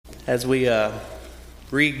As we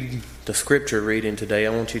read the scripture reading today, I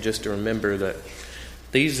want you just to remember that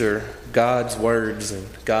these are God's words and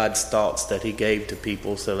God's thoughts that He gave to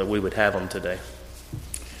people so that we would have them today.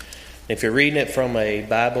 If you're reading it from a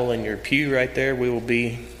Bible in your pew right there, we will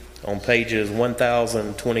be on pages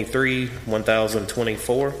 1023,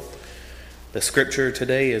 1024. The scripture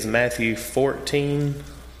today is Matthew 14,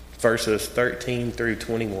 verses 13 through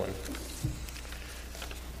 21.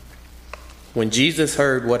 When Jesus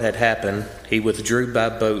heard what had happened, he withdrew by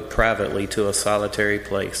boat privately to a solitary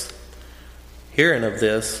place. Hearing of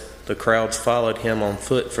this, the crowds followed him on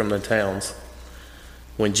foot from the towns.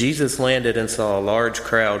 When Jesus landed and saw a large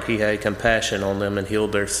crowd, he had compassion on them and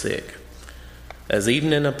healed their sick. As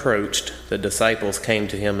evening approached, the disciples came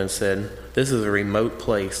to him and said, "This is a remote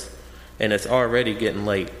place, and it's already getting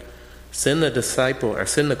late. Send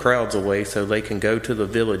the crowds away so they can go to the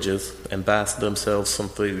villages and buy themselves some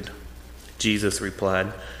food." Jesus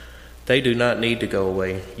replied, "They do not need to go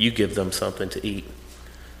away. You give them something to eat."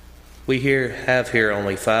 "We have here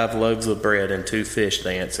only 5 loaves of bread and 2 fish,"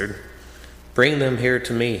 they answered. "Bring them here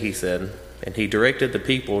to me," he said, and he directed the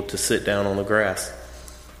people to sit down on the grass.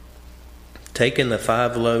 Taking the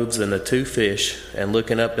 5 loaves and the 2 fish, and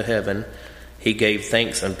looking up to heaven, he gave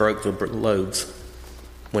thanks and broke the loaves.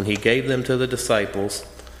 When he gave them to the disciples,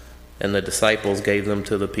 and the disciples gave them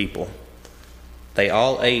to the people. They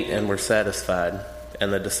all ate and were satisfied,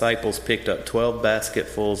 and the disciples picked up 12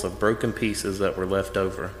 basketfuls of broken pieces that were left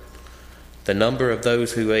over. The number of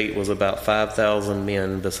those who ate was about 5,000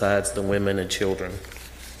 men, besides the women and children.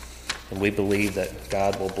 And we believe that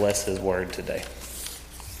God will bless His word today.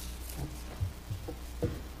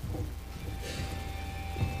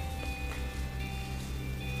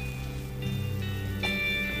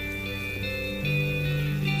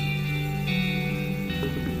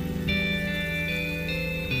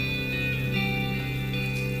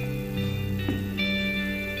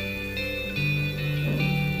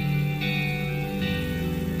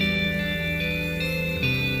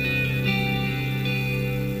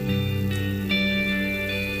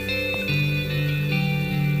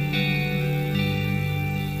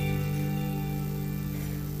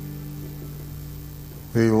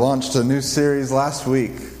 We launched a new series last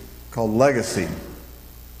week called Legacy,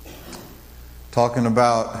 talking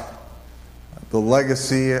about the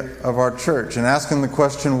legacy of our church and asking the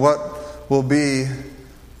question, what will be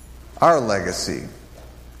our legacy?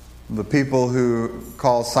 The people who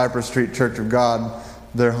call Cypress Street Church of God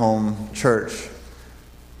their home church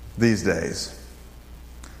these days.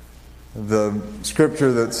 The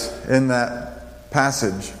scripture that's in that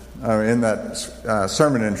passage, in that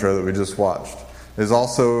sermon intro that we just watched, is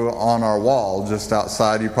also on our wall just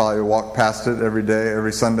outside. You probably walk past it every day,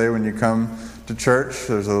 every Sunday when you come to church.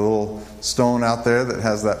 There's a little stone out there that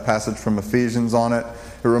has that passage from Ephesians on it.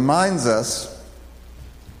 It reminds us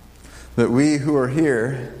that we who are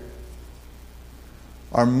here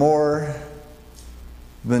are more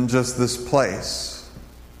than just this place.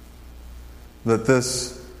 That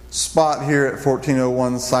this spot here at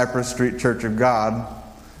 1401 Cypress Street Church of God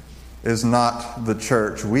is not the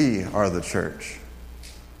church. We are the church.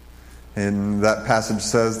 And that passage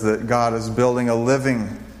says that God is building a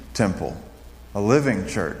living temple, a living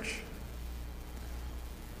church.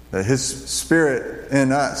 That His Spirit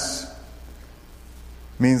in us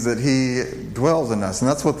means that He dwells in us.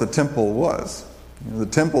 And that's what the temple was. The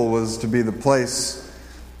temple was to be the place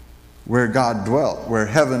where God dwelt, where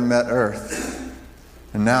heaven met earth.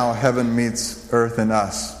 And now heaven meets earth in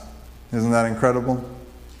us. Isn't that incredible?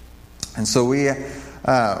 And so we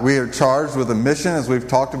are charged with a mission, as we've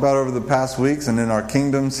talked about over the past weeks and in our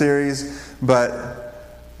Kingdom series. But,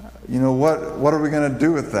 what are we going to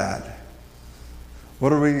do with that?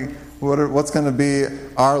 What's going to be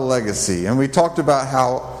our legacy? And we talked about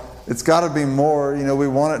how it's got to be more. We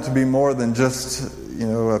want it to be more than just,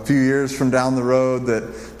 a few years from down the road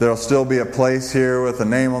that there'll still be a place here with a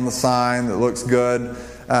name on the sign that looks good.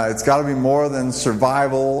 It's got to be more than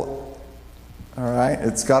survival. All right?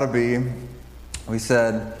 It's got to be, we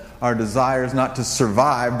said, our desire is not to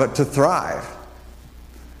survive, but to thrive.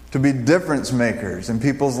 To be difference makers in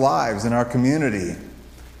people's lives, in our community.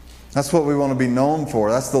 That's what we want to be known for.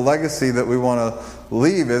 That's the legacy that we want to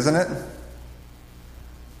leave, isn't it?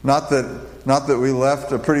 Not that we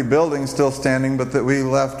left a pretty building still standing, but that we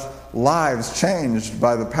left lives changed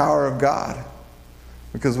by the power of God.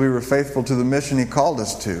 Because we were faithful to the mission He called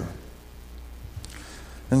us to.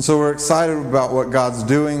 And so we're excited about what God's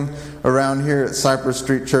doing around here at Cypress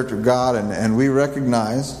Street Church of God. And we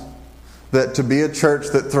recognize that to be a church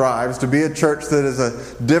that thrives, to be a church that is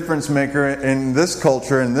a difference maker in this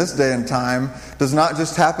culture, in this day and time, does not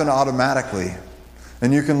just happen automatically.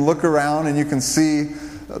 And you can look around and you can see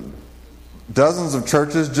dozens of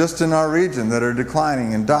churches just in our region that are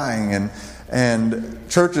declining and dying, and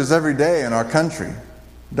churches every day in our country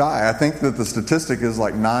die. I think that the statistic is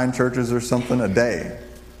like 9 churches or something a day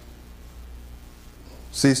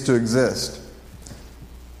cease to exist.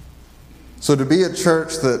 So to be a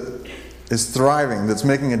church that is thriving, that's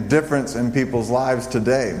making a difference in people's lives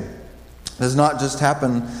today, does not just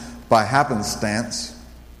happen by happenstance.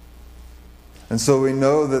 And so we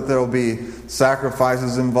know that there will be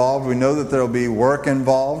sacrifices involved. We know that there will be work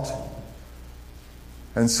involved.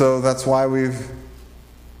 And so that's why we've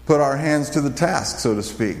put our hands to the task, so to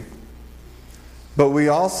speak. But we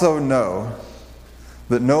also know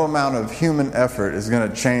that no amount of human effort is going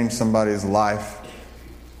to change somebody's life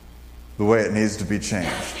the way it needs to be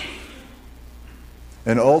changed.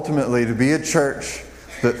 And ultimately, to be a church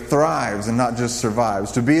that thrives and not just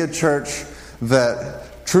survives, to be a church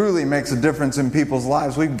that truly makes a difference in people's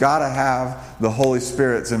lives, we've got to have the Holy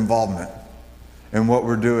Spirit's involvement in what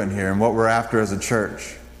we're doing here and what we're after as a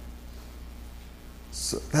church.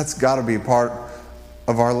 So that's got to be part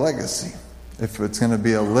of our legacy, if it's going to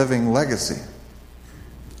be a living legacy.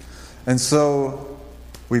 And so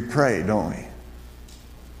we pray, don't we?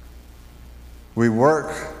 We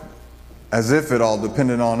work as if it all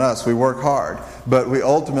depended on us. We work hard, but we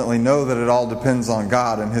ultimately know that it all depends on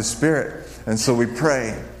God and His Spirit. And so we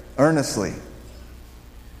pray earnestly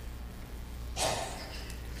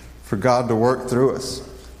for God to work through us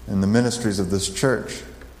in the ministries of this church.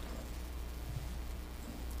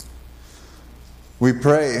 We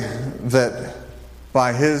pray that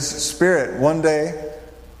by His Spirit one day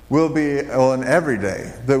we'll be, and every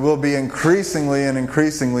day, that we'll be increasingly and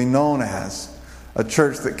increasingly known as a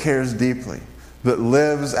church that cares deeply, that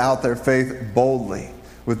lives out their faith boldly,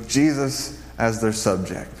 with Jesus as their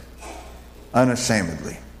subject,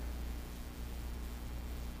 unashamedly.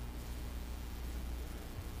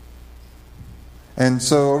 And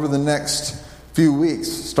so over the next few weeks,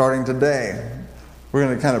 starting today, we're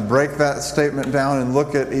going to kind of break that statement down and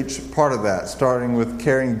look at each part of that, starting with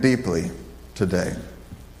caring deeply today.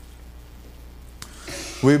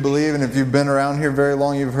 We believe, and if you've been around here very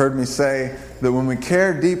long, you've heard me say that when we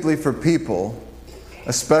care deeply for people,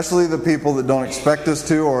 especially the people that don't expect us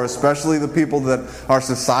to, or especially the people that our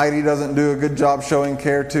society doesn't do a good job showing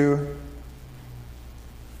care to,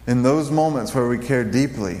 in those moments where we care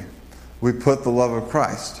deeply, we put the love of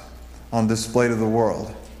Christ on display to the world.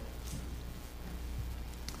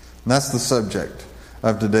 And that's the subject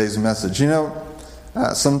of today's message. You know,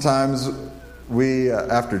 sometimes we,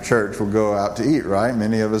 after church, will go out to eat, right?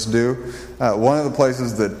 Many of us do. One of the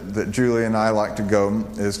places that Julie and I like to go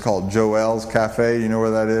is called Joel's Cafe. You know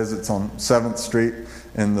where that is? It's on 7th Street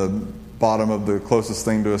in the bottom of the closest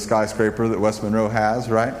thing to a skyscraper that West Monroe has,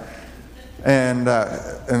 right? And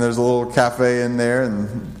there's a little cafe in there,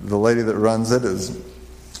 and the lady that runs it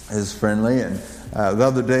is friendly. And the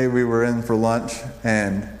other day we were in for lunch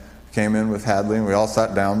and came in with Hadley, and we all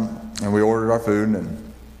sat down and we ordered our food,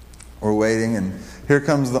 and we're waiting, and here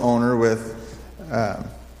comes the owner with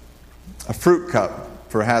a fruit cup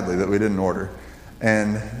for Hadley that we didn't order.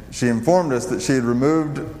 And she informed us that she had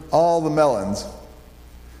removed all the melons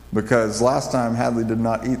because last time Hadley did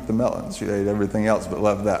not eat the melons. She ate everything else but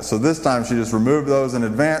left that. So this time she just removed those in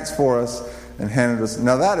advance for us and handed us.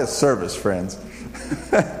 Now that is service, friends.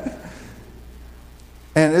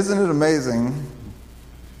 And isn't it amazing?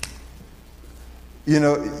 You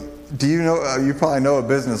know, do you know, you probably know a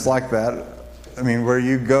business like that. I mean, where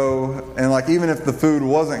you go, and like even if the food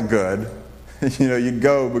wasn't good, you know, you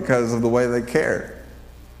go because of the way they care.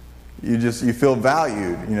 You feel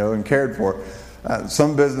valued, you know, and cared for.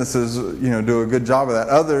 Some businesses, you know, do a good job of that.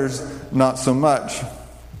 Others, not so much.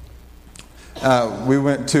 We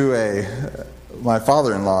went to my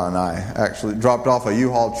father-in-law and I actually dropped off a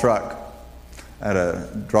U-Haul truck at a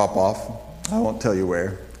drop-off. I won't tell you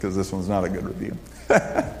where, because this one's not a good review.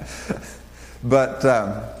 But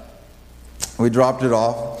we dropped it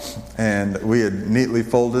off, and we had neatly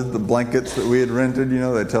folded the blankets that we had rented. You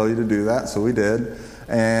know, they tell you to do that, so we did.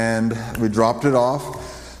 And we dropped it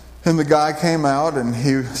off, and the guy came out, and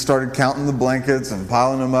he started counting the blankets and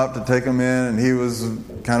piling them up to take them in, and he was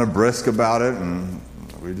kind of brisk about it, and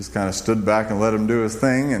we just kind of stood back and let him do his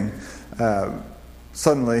thing, and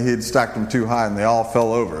suddenly he'd stacked them too high, and they all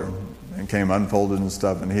fell over and came unfolded and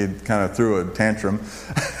stuff, and he kind of threw a tantrum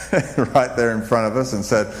right there in front of us and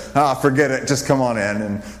said, forget it, just come on in.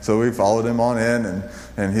 And so we followed him on in,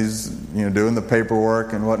 and he's, you know, doing the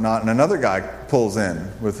paperwork and whatnot, and another guy pulls in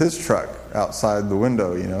with his truck outside the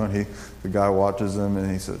window, you know, and the guy watches him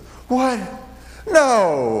and he says, "What?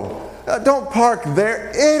 No, don't park there,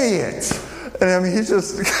 idiot." And I mean, he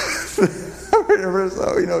just,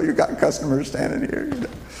 so, you got customers standing here.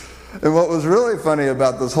 And what was really funny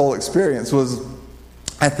about this whole experience was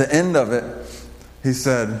at the end of it, he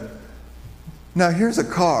said, now here's a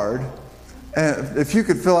card. And if you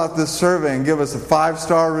could fill out this survey and give us a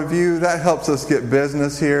 5-star review, that helps us get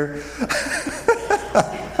business here.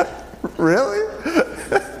 Really?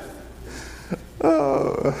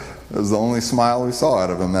 Oh, it was the only smile we saw out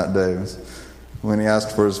of him that day, was when he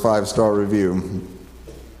asked for his 5-star review.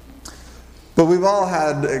 But we've all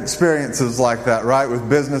had experiences like that, right? With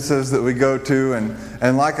businesses that we go to.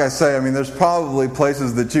 And like I say, I mean, there's probably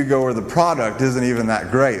places that you go where the product isn't even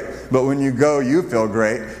that great. But when you go, you feel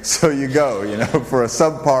great. So you go, for a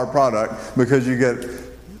subpar product because you get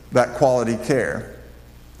that quality care.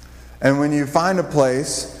 And when you find a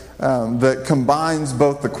place that combines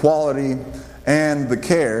both the quality and the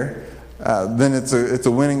care, then it's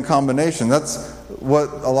a winning combination. That's what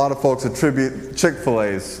a lot of folks attribute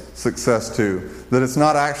Chick-fil-A's success to. That it's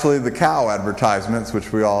not actually the cow advertisements,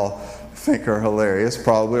 which we all think are hilarious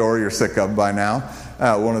probably, or you're sick of by now,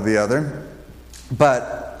 one or the other.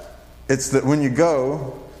 But it's that when you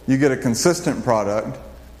go, you get a consistent product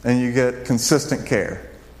and you get consistent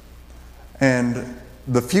care. And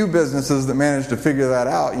the few businesses that manage to figure that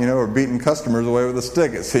out, are beating customers away with a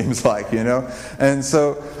stick, it seems like, And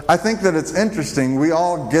so I think that it's interesting. We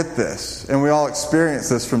all get this, and we all experience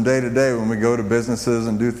this from day to day when we go to businesses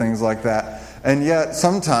and do things like that. And yet,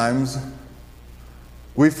 sometimes,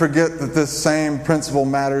 we forget that this same principle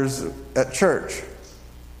matters at church.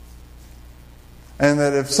 And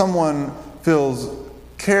that if someone feels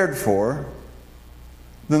cared for,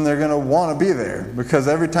 then they're going to want to be there, because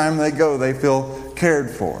every time they go, they feel cared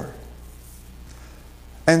for.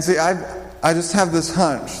 And see, I just have this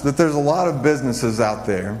hunch that there's a lot of businesses out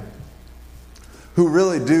there who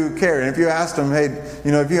really do care. And if you asked them, hey,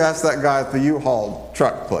 if you asked that guy at the U-Haul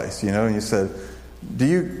truck place, and you said, do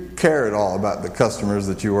you care at all about the customers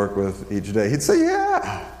that you work with each day? He'd say,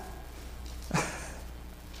 yeah.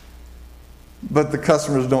 But the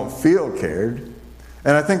customers don't feel cared.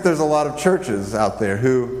 And I think there's a lot of churches out there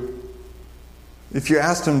who, if you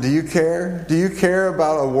asked them, do you care? Do you care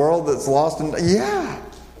about a world that's lost? Yeah.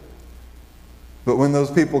 But when those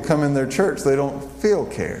people come in their church, they don't feel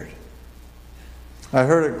cared. I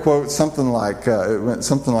heard it quote something like,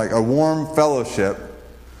 a warm fellowship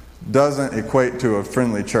doesn't equate to a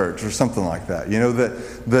friendly church, or something like that.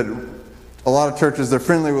 That a lot of churches, they're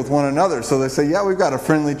friendly with one another. So they say, yeah, we've got a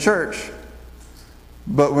friendly church.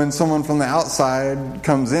 But when someone from the outside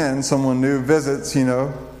comes in, someone new visits,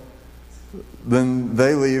 then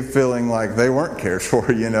they leave feeling like they weren't cared for,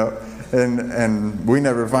 and we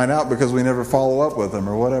never find out because we never follow up with them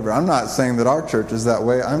or whatever. I'm not saying that our church is that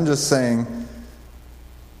way. I'm just saying,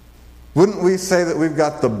 wouldn't we say that we've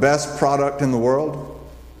got the best product in the world?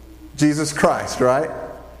 Jesus Christ, right?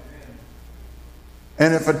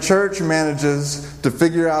 And if a church manages to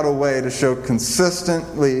figure out a way to show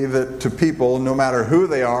consistently that to people, no matter who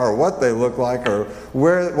they are or what they look like or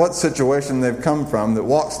what situation they've come from, that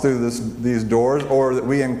walks through these doors, or that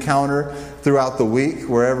we encounter throughout the week,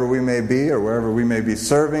 wherever we may be, or wherever we may be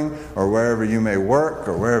serving, or wherever you may work,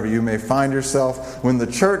 or wherever you may find yourself, when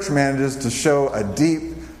the church manages to show a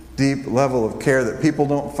deep, deep level of care that people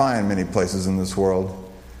don't find many places in this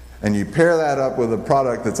world, and you pair that up with a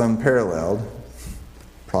product that's unparalleled,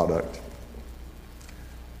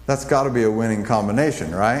 that's got to be a winning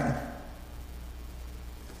combination, right?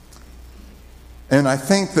 And I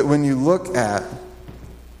think that when you look at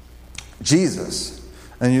Jesus,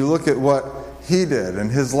 and you look at what he did in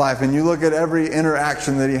his life, and you look at every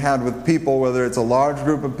interaction that he had with people, whether it's a large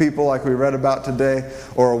group of people like we read about today,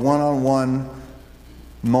 or a one-on-one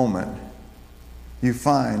moment, you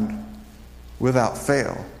find without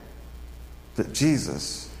fail that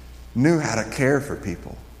Jesus knew how to care for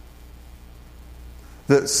people.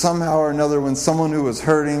 That somehow or another, when someone who was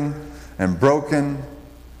hurting and broken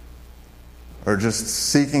or just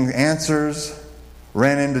seeking answers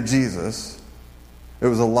ran into Jesus, it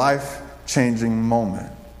was a life-changing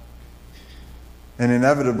moment. And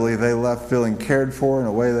inevitably, they left feeling cared for in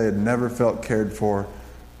a way they had never felt cared for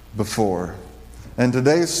before. And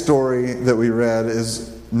today's story that we read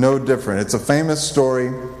is no different. It's a famous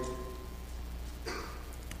story,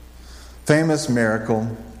 famous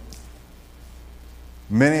miracle.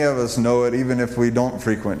 Many of us know it, even if we don't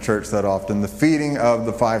frequent church that often. The feeding of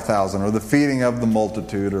the 5,000, or the feeding of the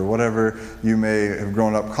multitude, or whatever you may have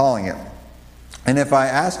grown up calling it. And if I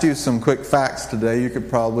asked you some quick facts today, you could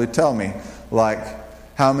probably tell me, like,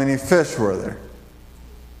 how many fish were there?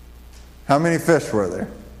 How many fish were there?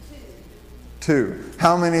 2.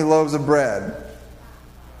 How many loaves of bread?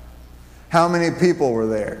 How many people were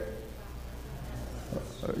there?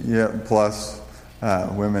 Yeah, plus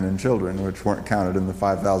women and children, which weren't counted in the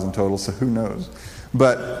 5,000 total, so who knows.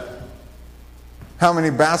 But how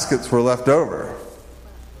many baskets were left over?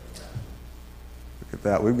 Look at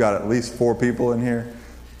that. We've got at least 4 people in here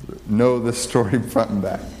that know this story front and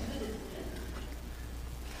back.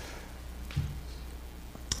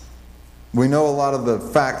 We know a lot of the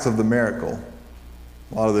facts of the miracle,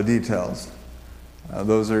 a lot of the details.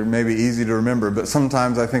 Those are maybe easy to remember, but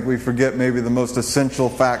sometimes I think we forget maybe the most essential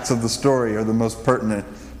facts of the story or the most pertinent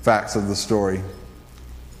facts of the story.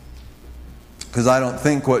 Because I don't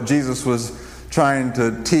think what Jesus was trying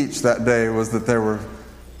to teach that day was that there were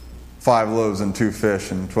 5 loaves and 2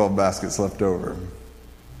 fish and 12 baskets left over.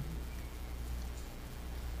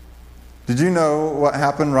 Did you know what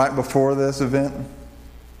happened right before this event?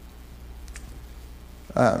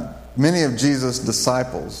 Many of Jesus'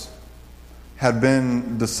 disciples had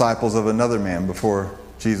been disciples of another man before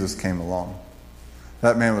Jesus came along.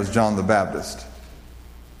 That man was John the Baptist.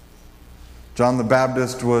 John the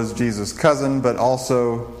Baptist was Jesus' cousin, but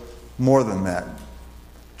also more than that.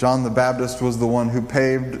 John the Baptist was the one who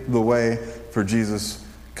paved the way for Jesus'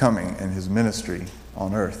 coming and his ministry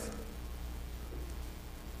on earth.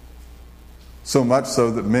 So much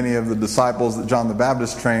so that many of the disciples that John the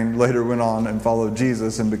Baptist trained later went on and followed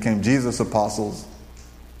Jesus and became Jesus' apostles.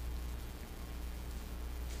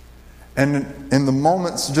 And in the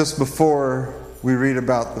moments just before we read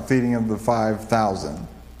about the feeding of the 5,000,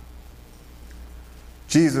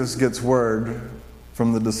 Jesus gets word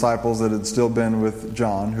from the disciples that had still been with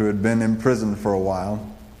John, who had been imprisoned for a while,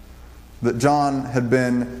 that John had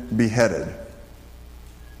been beheaded.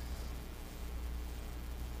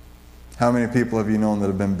 How many people have you known that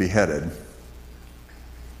have been beheaded?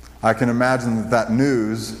 I can imagine that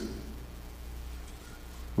news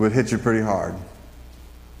would hit you pretty hard.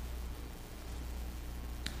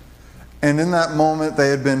 And in that moment, they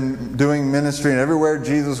had been doing ministry, and everywhere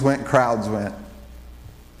Jesus went, crowds went.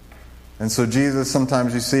 And so Jesus,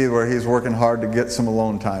 sometimes you see where he's working hard to get some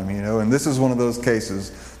alone time, and this is one of those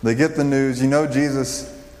cases. They get the news,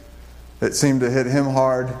 Jesus, it seemed to hit him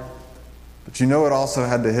hard, but it also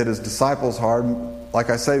had to hit his disciples hard.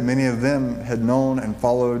 Like I say, many of them had known and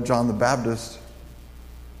followed John the Baptist.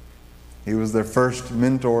 He was their first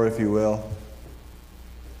mentor, if you will.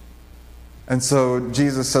 And so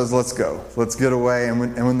Jesus says, let's go. Let's get away. And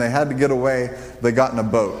when they had to get away, they got in a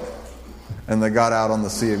boat. And they got out on the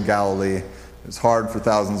Sea of Galilee. It's hard for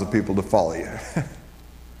thousands of people to follow you.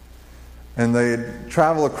 And they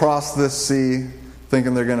travel across this sea,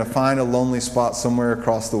 thinking they're going to find a lonely spot somewhere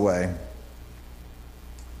across the way.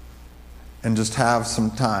 And just have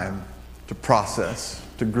some time to process,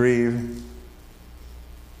 to grieve,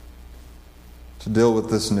 to deal with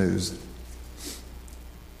this news.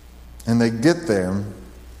 And they get there.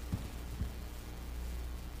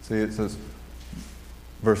 See, it says,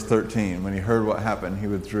 verse 13, when he heard what happened, he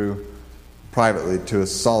withdrew privately to a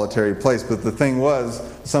solitary place. But the thing was,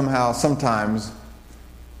 sometimes,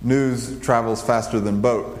 news travels faster than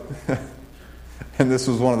boat. And this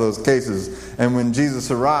was one of those cases. And when Jesus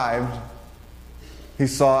arrived, he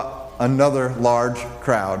saw another large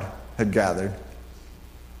crowd had gathered.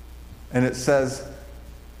 And it says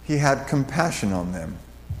he had compassion on them.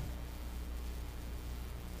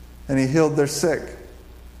 And he healed their sick.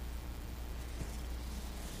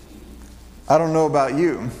 I don't know about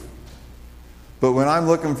you, but when I'm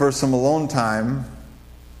looking for some alone time,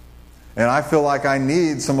 and I feel like I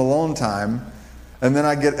need some alone time, and then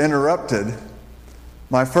I get interrupted,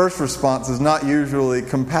 my first response is not usually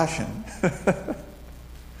compassion.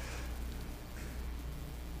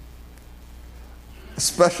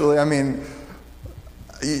 Especially,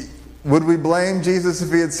 would we blame Jesus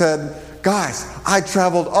if he had said, guys, I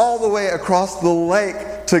traveled all the way across the lake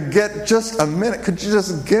to get just a minute. Could you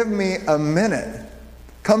just give me a minute?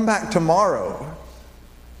 Come back tomorrow.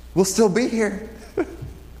 We'll still be here.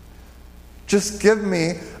 Just give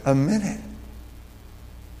me a minute.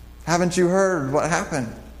 Haven't you heard what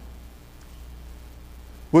happened?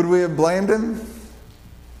 Would we have blamed him?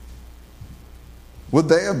 Would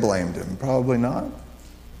they have blamed him? Probably not.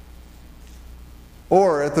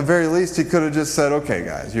 Or at the very least, he could have just said, okay,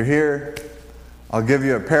 guys, you're here. I'll give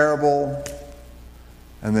you a parable,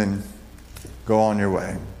 and then go on your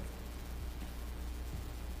way.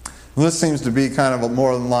 And this seems to be kind of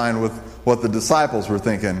more in line with what the disciples were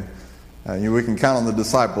thinking. We can count on the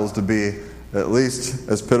disciples to be at least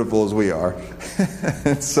as pitiful as we are.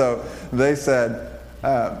 And so they said,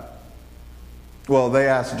 they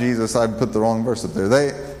asked Jesus, I put the wrong verse up there.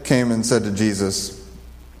 They came and said to Jesus,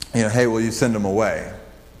 hey, will you send them away?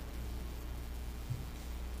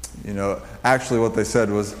 Actually what they said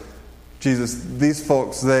was, Jesus, these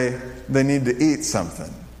folks, they need to eat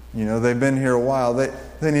something. They've been here a while.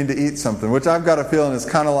 They need to eat something, which I've got a feeling is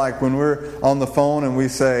kind of like when we're on the phone and we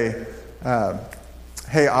say,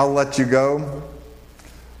 hey, I'll let you go,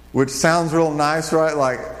 which sounds real nice, right?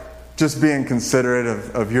 Like just being considerate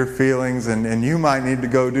of your feelings, and you might need to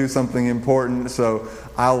go do something important, so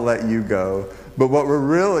I'll let you go. But what we're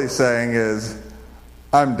really saying is,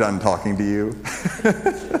 I'm done talking to you.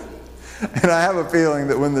 And I have a feeling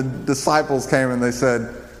that when the disciples came and they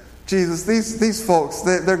said, Jesus, these folks,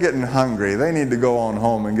 they're getting hungry. They need to go on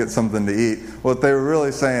home and get something to eat. What they were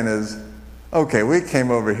really saying is, okay, we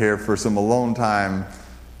came over here for some alone time.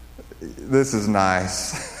 This is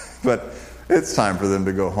nice, but it's time for them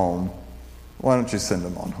to go home. Why don't you send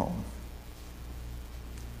them on home?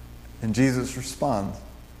 And Jesus responds,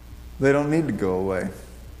 they don't need to go away.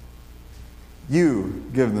 You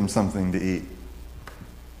give them something to eat.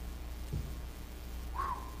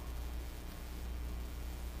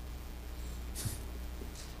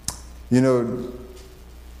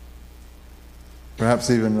 Perhaps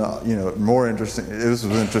even, more interesting. This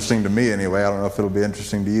was interesting to me anyway. I don't know if it'll be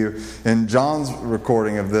interesting to you. In John's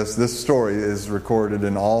recording of this story is recorded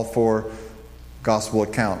in all 4 gospel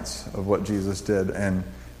accounts of what Jesus did. And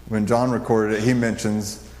when John recorded it, he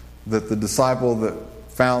mentions that the disciple that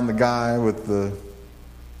found the guy with the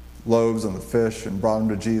loaves and the fish and brought him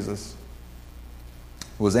to Jesus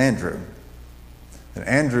was Andrew. And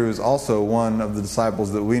Andrew is also one of the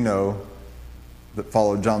disciples that we know that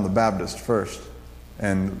followed John the Baptist first.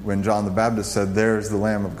 And when John the Baptist said, "There's the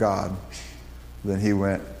Lamb of God," then he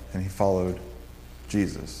went and he followed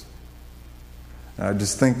Jesus. And I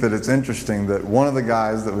just think that it's interesting that one of the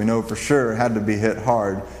guys that we know for sure had to be hit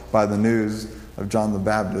hard by the news of John the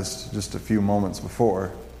Baptist just a few moments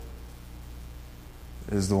before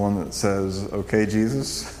is the one that says, "Okay,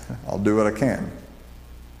 Jesus, I'll do what I can."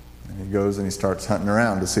 And he goes and he starts hunting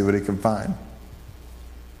around to see what he can find.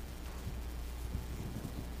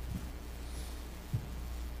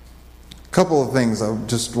 A couple of things I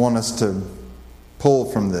just want us to pull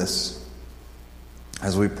from this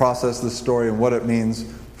as we process this story and what it means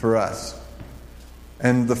for us.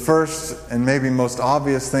 And the first and maybe most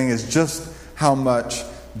obvious thing is just how much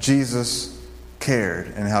Jesus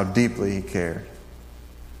cared and how deeply he cared.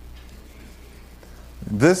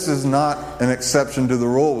 This is not an exception to the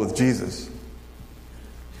rule with Jesus.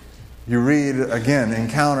 You read, again,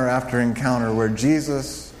 encounter after encounter where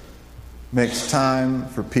Jesus makes time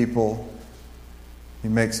for people. He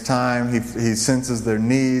makes time. He senses their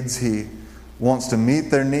needs. He wants to meet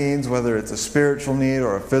their needs, whether it's a spiritual need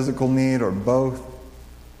or a physical need or both.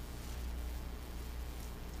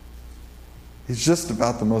 He's just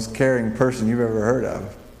about the most caring person you've ever heard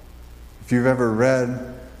of, if you've ever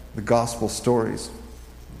read the gospel stories.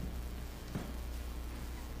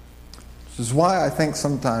 This is why I think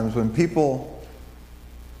sometimes when people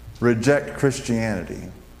reject Christianity,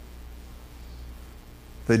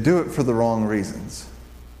 they do it for the wrong reasons.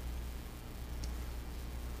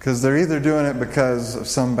 Because they're either doing it because of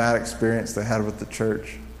some bad experience they had with the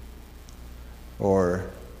church, or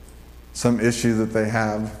some issue that they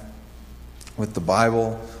have with the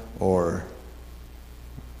Bible, or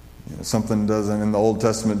something doesn't in the Old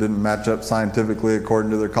Testament didn't match up scientifically according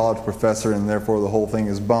to their college professor, and therefore the whole thing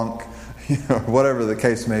is bunk. Whatever the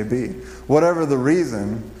case may be. Whatever the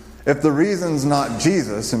reason, if the reason's not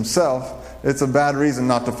Jesus himself, it's a bad reason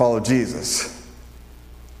not to follow Jesus.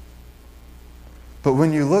 But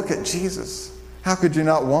when you look at Jesus, how could you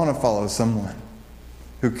not want to follow someone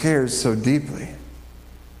who cares so deeply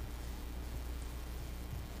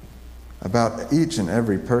about each and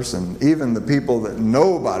every person, even the people that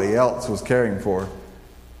nobody else was caring for,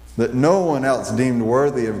 that no one else deemed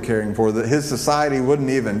worthy of caring for, that his society wouldn't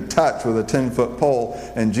even touch with a 10-foot pole,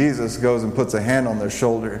 and Jesus goes and puts a hand on their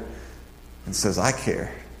shoulder and says, "I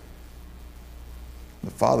care.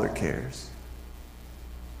 The Father cares."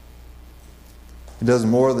 He does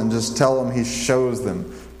more than just tell them, he shows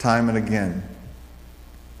them time and again.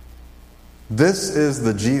 This is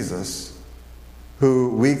the Jesus who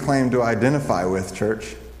we claim to identify with,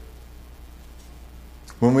 church.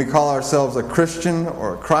 When we call ourselves a Christian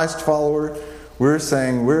or a Christ follower, we're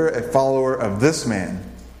saying we're a follower of this man.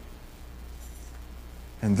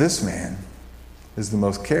 And this man is the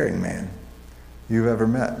most caring man you've ever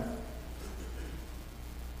met.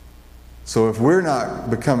 So if we're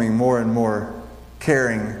not becoming more and more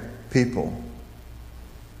caring people,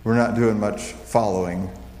 we're not doing much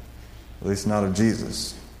following, at least not of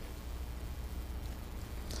Jesus.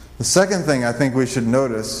 The second thing I think we should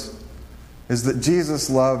notice is that Jesus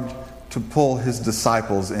loved to pull his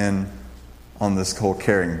disciples in on this whole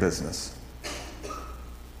caring business.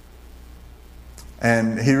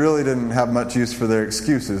 And he really didn't have much use for their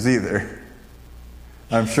excuses either.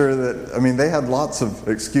 I'm sure that, they had lots of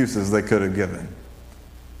excuses they could have given.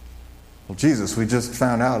 Well, Jesus, we just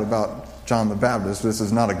found out about John the Baptist. This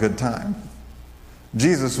is not a good time.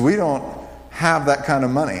 Jesus, we don't have that kind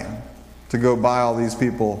of money to go buy all these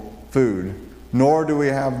people food, nor do we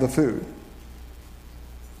have the food.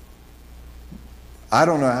 I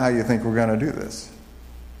don't know how you think we're going to do this,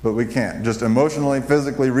 but we can't. Just emotionally,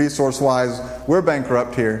 physically, resource-wise, we're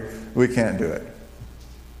bankrupt here. We can't do it.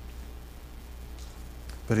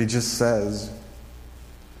 But he just says,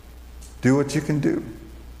 do what you can do.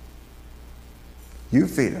 You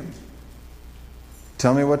feed them.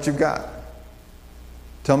 Tell me what you've got.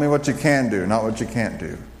 Tell me what you can do, not what you can't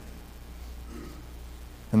do.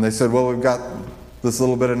 And they said, well, we've got this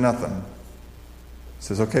little bit of nothing. He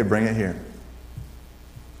says, okay, bring it here.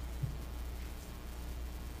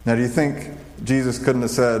 Now, do you think Jesus couldn't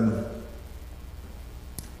have said,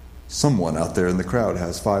 someone out there in the crowd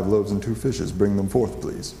has 5 loaves and 2 fishes. Bring them forth,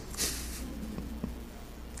 please.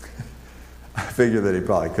 I figure that he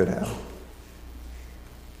probably could have.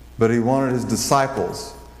 But he wanted his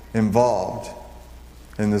disciples involved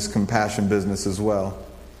in this compassion business as well.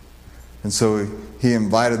 And so he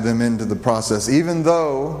invited them into the process, even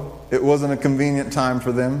though it wasn't a convenient time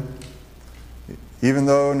for them. Even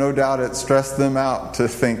though, no doubt, it stressed them out to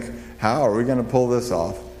think, how are we going to pull this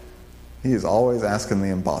off? He is always asking the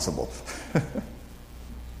impossible.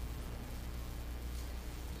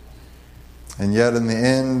 And yet, in the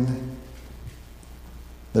end,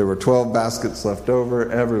 there were 12 baskets left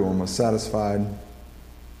over. Everyone was satisfied.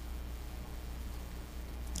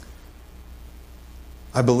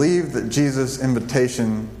 I believe that Jesus'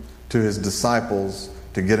 invitation to his disciples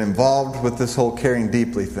to get involved with this whole caring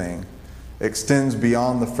deeply thing extends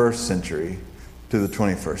beyond the first century to the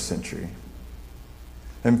 21st century.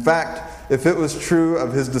 In fact, if it was true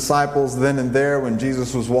of his disciples then and there when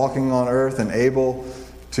Jesus was walking on earth and able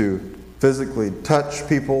to physically touch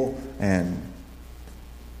people, and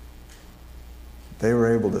they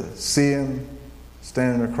were able to see him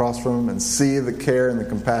standing across from him and see the care and the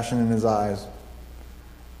compassion in his eyes,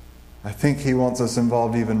 I think he wants us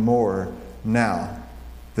involved even more now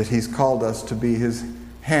that he's called us to be his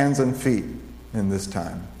hands and feet in this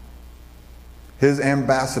time, his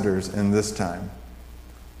ambassadors in this time.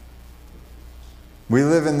 We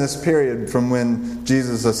live in this period from when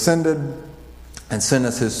Jesus ascended and sent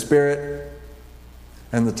us his Spirit,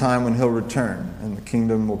 and the time when he'll return and the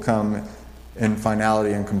kingdom will come in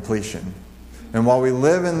finality and completion. And while we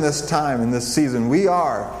live in this time, in this season, we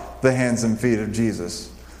are the hands and feet of Jesus.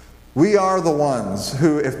 We are the ones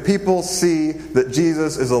who, if people see that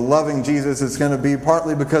Jesus is a loving Jesus, it's going to be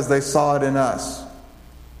partly because they saw it in us,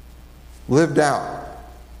 lived out.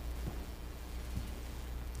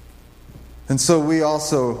 And so we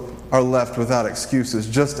also are left without excuses,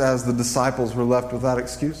 just as the disciples were left without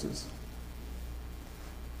excuses.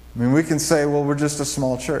 We can say, well, we're just a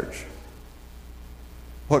small church.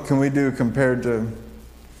 What can we do compared to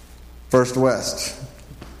First West?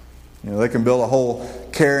 They can build a whole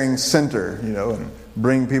caring center, and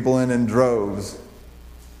bring people in droves.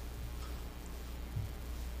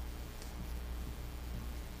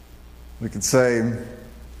 We could say,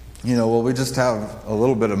 well, we just have a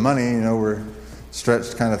little bit of money, we're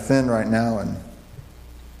stretched kind of thin right now, and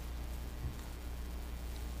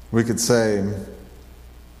we could say,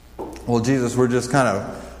 well, Jesus, we're just kind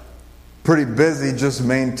of pretty busy just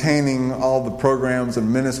maintaining all the programs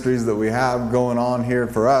and ministries that we have going on here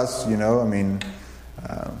for us,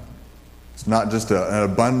 it's not just an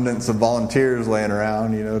abundance of volunteers laying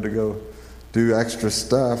around, to go do extra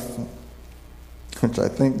stuff, which I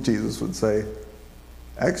think Jesus would say,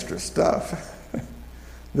 extra stuff.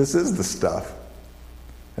 This is the stuff.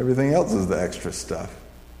 Everything else is the extra stuff.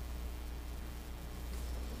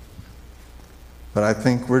 But I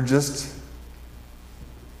think we're just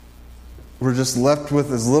left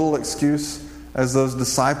with as little excuse as those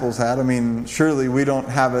disciples had. Surely we don't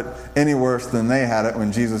have it any worse than they had it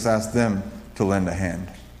when Jesus asked them to lend a hand.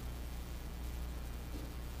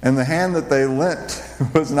 And the hand that they lent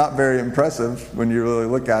was not very impressive when you really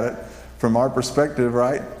look at it from our perspective,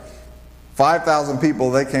 right? 5,000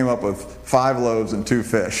 people, they came up with 5 loaves and 2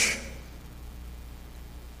 fish.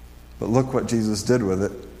 But look what Jesus did with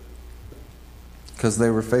it, because they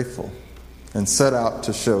were faithful and set out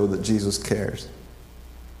to show that Jesus cares.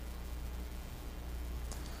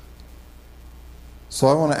 So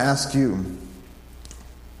I want to ask you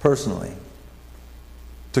personally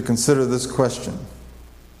to consider this question.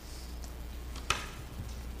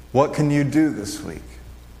 What can you do this week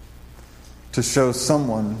to show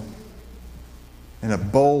someone in a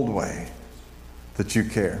bold way that you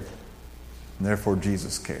care. And therefore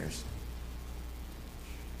Jesus cares.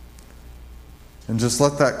 And just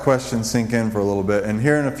let that question sink in for a little bit. And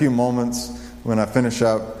here in a few moments, when I finish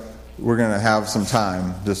up, we're going to have some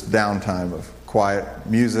time, just downtime of quiet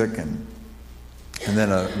music. And then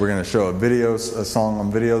we're going to show a song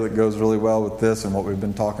on video that goes really well with this and what we've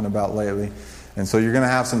been talking about lately. And so you're going to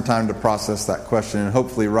have some time to process that question and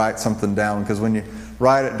hopefully write something down. Because when you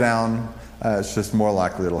write it down, it's just more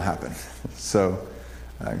likely it'll happen. So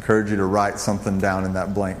I encourage you to write something down in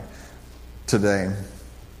that blank today.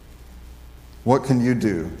 What can you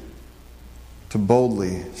do to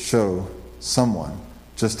boldly show someone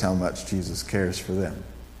just how much Jesus cares for them?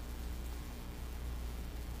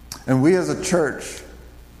 And we as a church,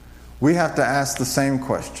 we have to ask the same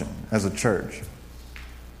question as a church.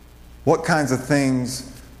 What kinds of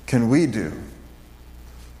things can we do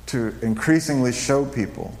to increasingly show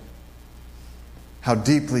people how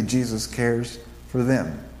deeply Jesus cares for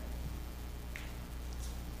them?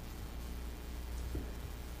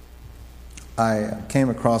 I came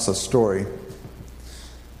across a story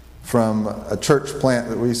from a church plant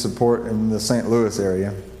that we support in the St. Louis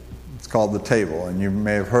area. It's called The Table, and you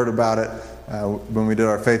may have heard about it when we did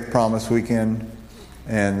our Faith Promise weekend.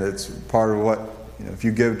 And it's part of what, if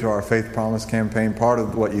you give to our Faith Promise campaign, part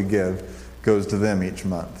of what you give goes to them each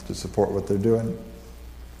month to support what they're doing.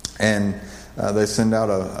 And they send out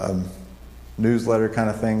a newsletter kind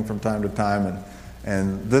of thing from time to time,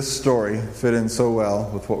 and this story fit in so well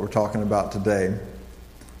with what we're talking about today,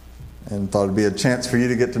 and thought it'd be a chance for you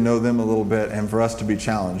to get to know them a little bit and for us to be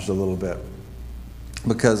challenged a little bit.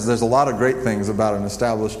 Because there's a lot of great things about an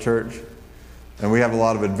established church, and we have a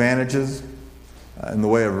lot of advantages in the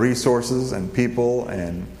way of resources and people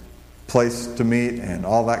and place to meet and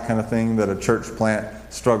all that kind of thing that a church plant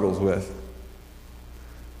struggles with.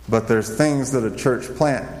 But there's things that a church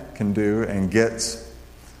plant can do and gets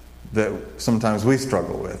that sometimes we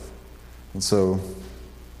struggle with. And so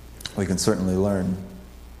we can certainly learn.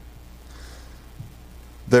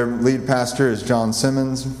 Their lead pastor is John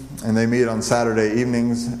Simmons, and they meet on Saturday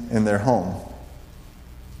evenings in their home.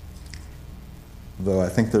 Though I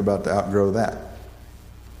think they're about to outgrow that.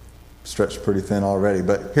 Stretched pretty thin already.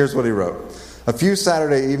 But here's what he wrote. A few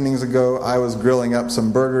Saturday evenings ago, I was grilling up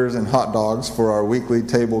some burgers and hot dogs for our weekly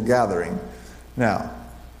table gathering. Now,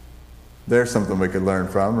 there's something we could learn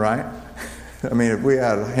from, right? I mean, if we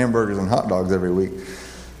had hamburgers and hot dogs every week.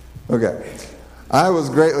 Okay. I was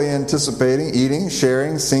greatly anticipating eating,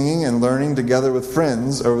 sharing, singing, and learning together with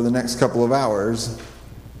friends over the next couple of hours.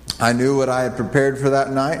 I knew what I had prepared for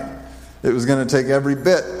that night. It was going to take every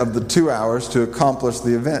bit of the 2 hours to accomplish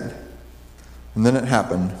the event. And then it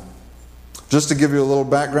happened. Just to give you a little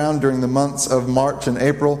background, during the months of March and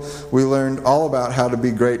April, we learned all about how to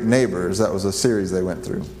be great neighbors. That was a series they went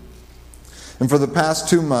through. And for the past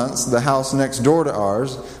 2 months, the house next door to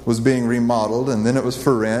ours was being remodeled, and then it was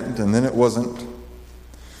for rent, and then it wasn't.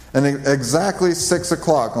 And at exactly 6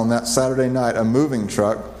 o'clock on that Saturday night, a moving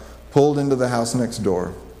truck pulled into the house next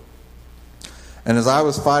door. And as I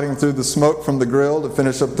was fighting through the smoke from the grill to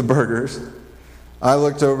finish up the burgers, I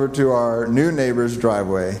looked over to our new neighbor's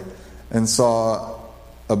driveway and saw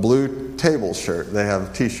a blue table shirt. They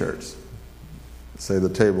have t-shirts that say the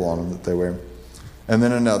table on them that they wear. And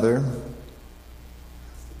then another.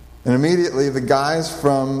 And immediately the guys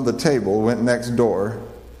from the table went next door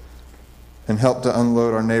and helped to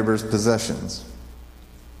unload our neighbor's possessions.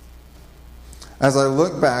 As I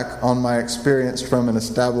look back on my experience from an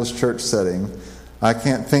established church setting, I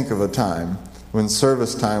can't think of a time when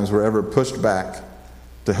service times were ever pushed back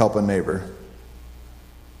to help a neighbor.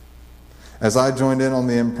 As I joined in on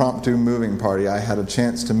the impromptu moving party, I had a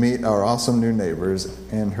chance to meet our awesome new neighbors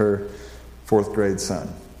and her 4th grade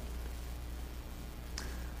son.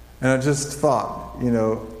 And I just thought,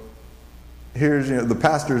 here's the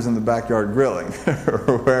pastor's in the backyard grilling,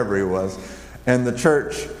 or wherever he was, and the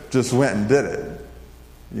church just went and did it.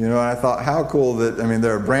 I thought, how cool that,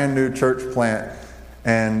 they're a brand new church plant,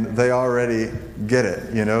 and they already get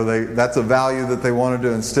it. That's a value that they wanted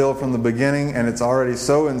to instill from the beginning, and it's already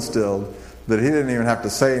so instilled that he didn't even have to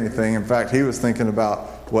say anything. In fact, he was thinking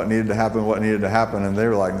about what needed to happen, and they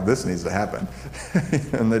were like, this needs to happen.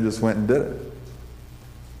 And they just went and did it.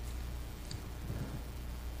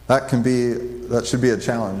 That should be a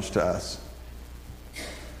challenge to us.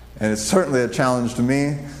 And it's certainly a challenge to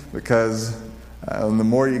me, because the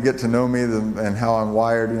more you get to know me and how I'm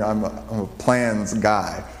wired, I'm a plans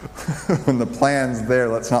guy. When the plan's there,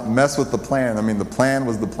 let's not mess with the plan. The plan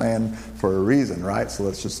was the plan for a reason, right? So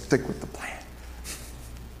let's just stick with the plan.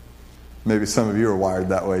 Maybe some of you are wired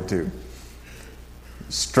that way too.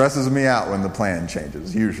 stresses me out when the plan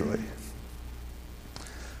changes, usually.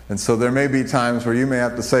 And so there may be times where you may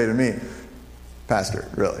have to say to me, Pastor,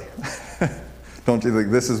 really? Don't you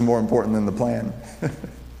think this is more important than the plan?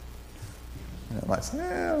 I might say,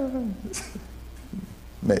 yeah,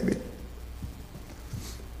 maybe.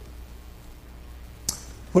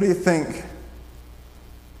 What do you think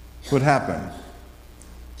would happen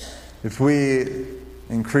if we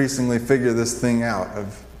increasingly figure this thing out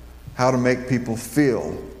of how to make people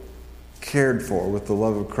feel cared for with the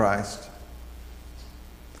love of Christ?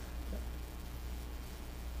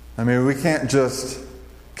 I mean, we can't just...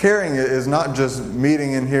 Caring is not just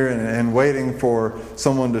meeting in here and waiting for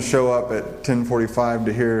someone to show up at 10:45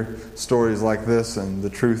 to hear stories like this and the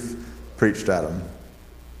truth preached at them.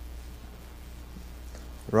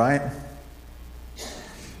 Right?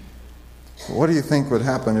 What do you think would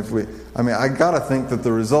happen if we... I mean, I got to think that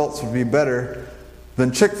the results would be better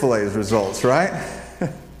than Chick-fil-A's results, right?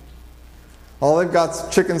 All they've got is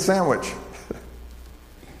chicken sandwich.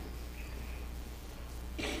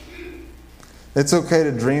 It's okay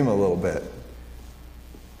to dream a little bit,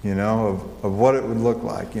 of what it would look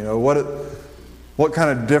like, what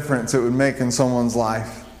kind of difference it would make in someone's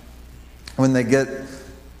life when they get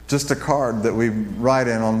just a card that we write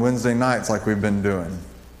in on Wednesday nights like we've been doing.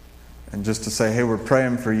 And just to say, hey, we're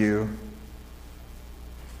praying for you.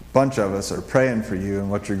 A bunch of us are praying for you and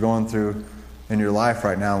what you're going through in your life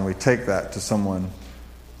right now, and we take that to someone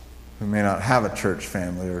who may not have a church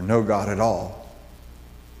family or know God at all.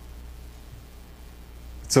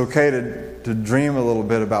 It's okay to dream a little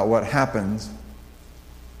bit about what happens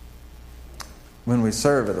when we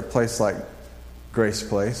serve at a place like Grace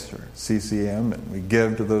Place or CCM, and we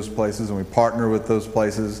give to those places and we partner with those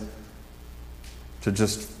places to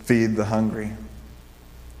just feed the hungry.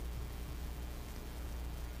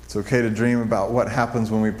 It's okay to dream about what happens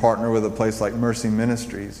when we partner with a place like Mercy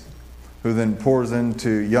Ministries, who then pours into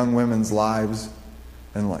young women's lives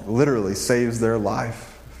and literally saves their life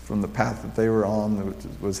from the path that they were on, which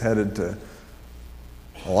was headed to,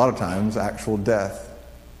 a lot of times, actual death.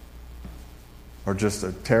 Or just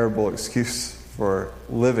a terrible excuse for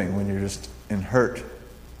living when you're just in hurt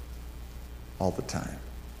all the time.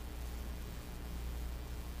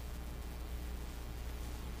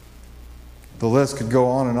 The list could go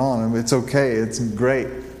on, and it's okay. It's great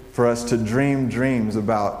for us to dream dreams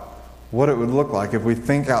about what it would look like if we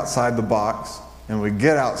think outside the box, and we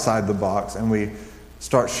get outside the box, and we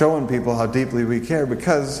start showing people how deeply we care,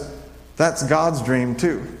 because that's God's dream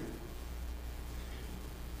too.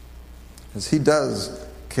 Because He does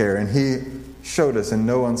care, and He showed us in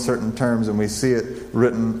no uncertain terms, and we see it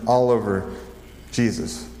written all over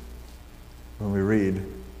Jesus when we read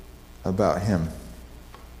about Him.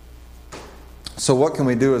 So what can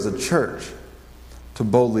we do as a church to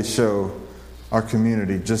boldly show our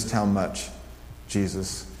community just how much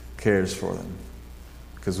Jesus cares for them?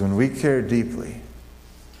 Because when we care deeply,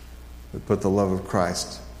 we put the love of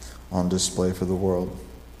Christ on display for the world.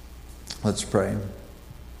 Let's pray.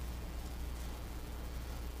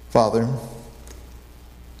 Father,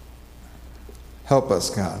 help us,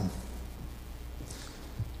 God,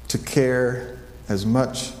 to care as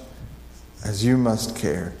much as you must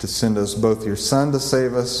care, to send us both your Son to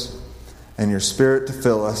save us and your Spirit to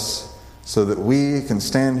fill us, so that we can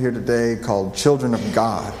stand here today called children of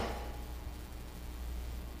God.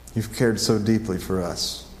 You've cared so deeply for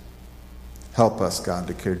us. Help us, God,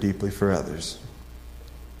 to care deeply for others.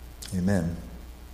 Amen.